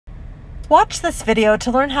Watch this video to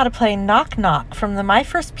learn how to play Knock Knock from the My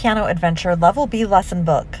First Piano Adventure Level B lesson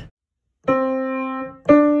book.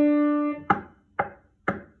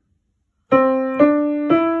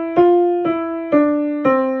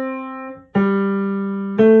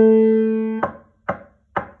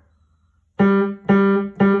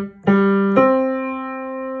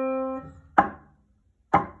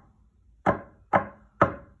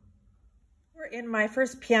 In My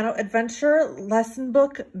First Piano Adventure lesson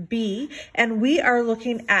book B, and we are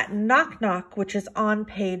looking at Knock Knock, which is on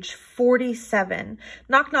page 47.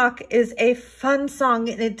 Knock Knock is a fun song,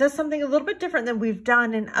 and it does something a little bit different than we've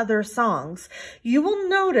done in other songs. You will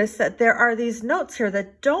notice that there are these notes here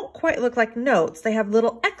that don't quite look like notes. They have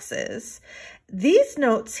little X's. These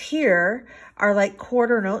notes here are like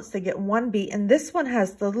quarter notes. They get one beat, and this one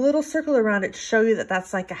has the little circle around it to show you that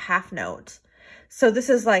that's like a half note. So this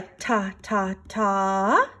is like ta, ta,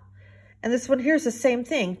 ta. And this one here is the same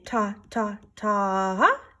thing, ta, ta,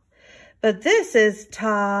 ta. But this is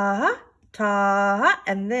ta, ta,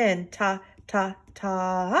 and then ta, ta,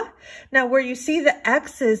 ta. Now where you see the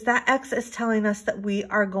X's, that X is telling us that we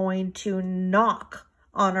are going to knock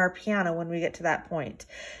on our piano when we get to that point.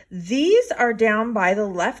 These are down by the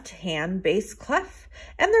left hand bass clef,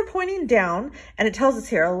 and they're pointing down, and it tells us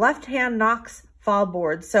here, left hand knocks fall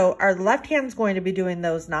board. So our left hand's going to be doing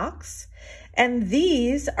those knocks. And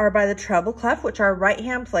these are by the treble clef, which our right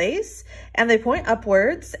hand plays, and they point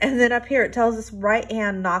upwards. And then up here, it tells us right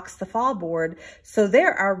hand knocks the fall board. So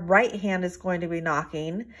there, our right hand is going to be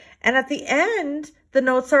knocking. And at the end, the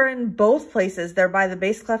notes are in both places. They're by the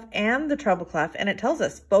bass clef and the treble clef, and it tells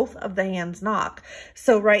us both of the hands knock.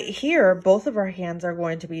 So right here, both of our hands are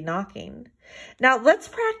going to be knocking. Now let's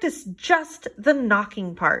practice just the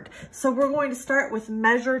knocking part. So we're going to start with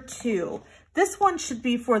measure 2. This one should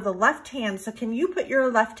be for the left hand. So can you put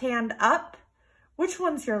your left hand up? Which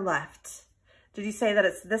one's your left? Did you say that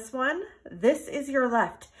it's this one? This is your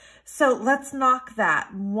left. So let's knock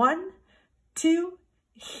that. 1, 2,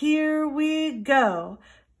 here we go.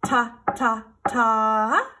 Ta, ta,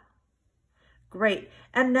 ta. Great.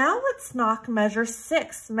 And now let's knock measure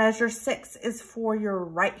 6. Measure 6 is for your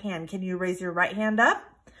right hand. Can you raise your right hand up?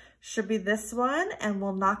 Should be this one, and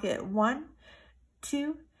we'll knock it. 1,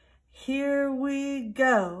 2, here we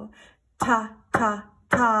go. Ta, ta,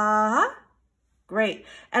 ta. Great.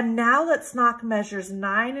 And now let's knock measures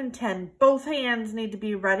 9 and 10. Both hands need to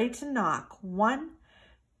be ready to knock. 1,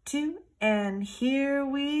 2, and here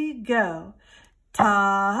we go.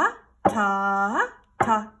 Ta, ta,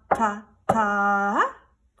 ta, ta, ta.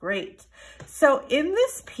 Great. So in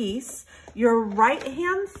this piece, your right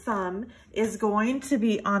hand thumb is going to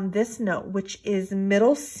be on this note, which is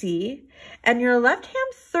middle C, and your left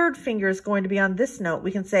hand third finger is going to be on this note.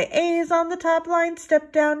 We can say A is on the top line,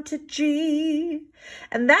 step down to G.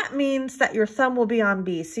 And that means that your thumb will be on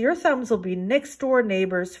B. So your thumbs will be next door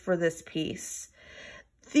neighbors for this piece.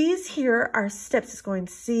 These here are steps. It's going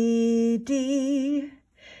C, D.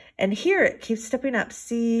 And here it keeps stepping up,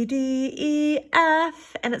 C, D, E,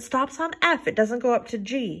 F, and it stops on F. It doesn't go up to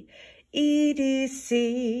G. E, D,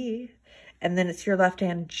 C, and then it's your left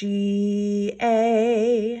hand, G,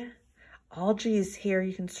 A. All G's here.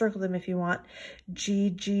 You can circle them if you want.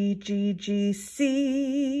 G, G, G, G,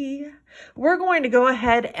 C. We're going to go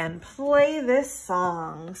ahead and play this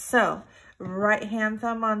song. So, right hand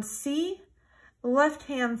thumb on C, left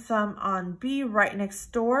hand thumb on B right next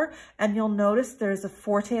door, and you'll notice there's a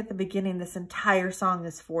forte at the beginning. This entire song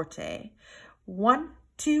is forte. 1,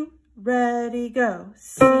 2, ready, go.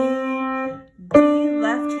 C, D,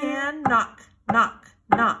 left hand, knock, knock,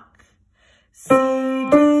 knock. C, D,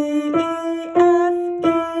 E, F,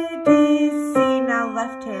 E, D, C. Now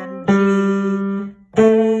left hand, G,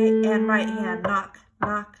 A, and right hand, knock,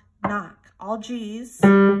 knock, knock. All G's.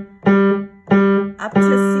 Up to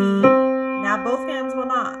C. Now both hands will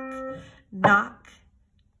knock. Knock,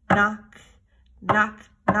 knock, knock,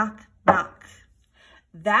 knock, knock.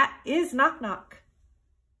 That is Knock Knock.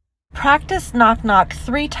 Practice Knock Knock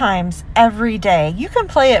 3 times every day. You can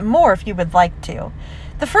play it more if you would like to.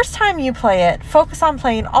 The first time you play it, focus on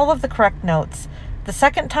playing all of the correct notes. The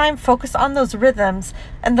second time, focus on those rhythms.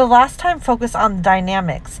 And the last time, focus on the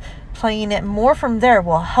dynamics. Playing it more from there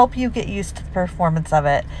will help you get used to the performance of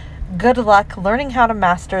it. Good luck learning how to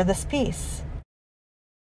master this piece.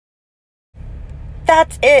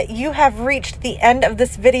 That's it. You have reached the end of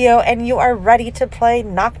this video and you are ready to play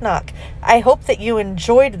Knock Knock. I hope that you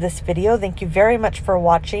enjoyed this video. Thank you very much for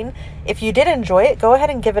watching. If you did enjoy it, go ahead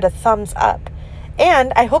and give it a thumbs up.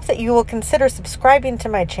 And I hope that you will consider subscribing to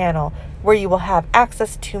my channel, where you will have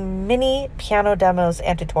access to many piano demos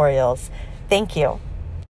and tutorials. Thank you.